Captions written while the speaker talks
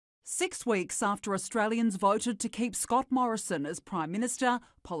6 weeks after Australians voted to keep Scott Morrison as Prime Minister,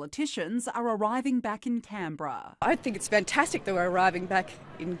 politicians are arriving back in Canberra. I think it's fantastic that we're arriving back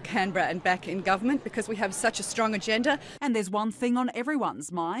in Canberra and back in government because we have such a strong agenda. And there's one thing on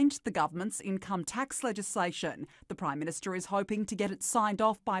everyone's mind, the government's income tax legislation. The Prime Minister is hoping to get it signed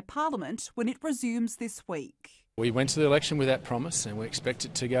off by Parliament when it resumes this week. We went to the election with that promise and we expect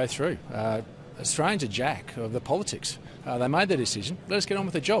it to go through. Australians are jack of the politics. They made their decision. Let us get on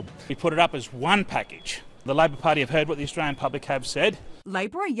with the job. We put it up as one package. The Labor Party have heard what the Australian public have said.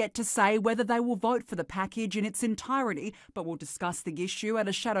 Labor are yet to say whether they will vote for the package in its entirety, but will discuss the issue at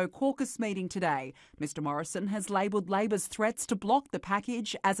a shadow caucus meeting today. Mr Morrison has labelled Labor's threats to block the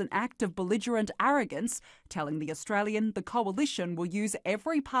package as an act of belligerent arrogance, telling The Australian the coalition will use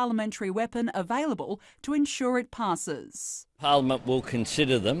every parliamentary weapon available to ensure it passes. Parliament will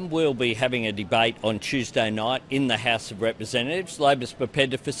consider them. We'll be having a debate on Tuesday night in the House of Representatives. Labor's prepared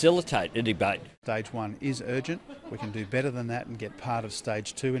to facilitate a debate. Stage 1 is urgent. We can do better than that and get part of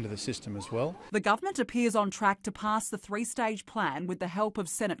Stage 2 into the system as well. The government appears on track to pass the three-stage plan with the help of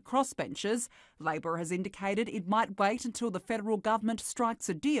Senate crossbenchers. Labor has indicated it might wait until the federal government strikes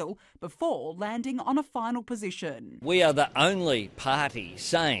a deal before landing on a final position. We are the only party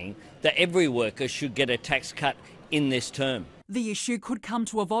saying that every worker should get a tax cut in this term. The issue could come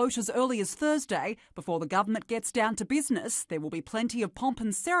to a vote as early as Thursday. Before the government gets down to business, there will be plenty of pomp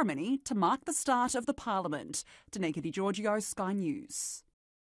and ceremony to mark the start of the Parliament. Danica Di Giorgio, Sky News.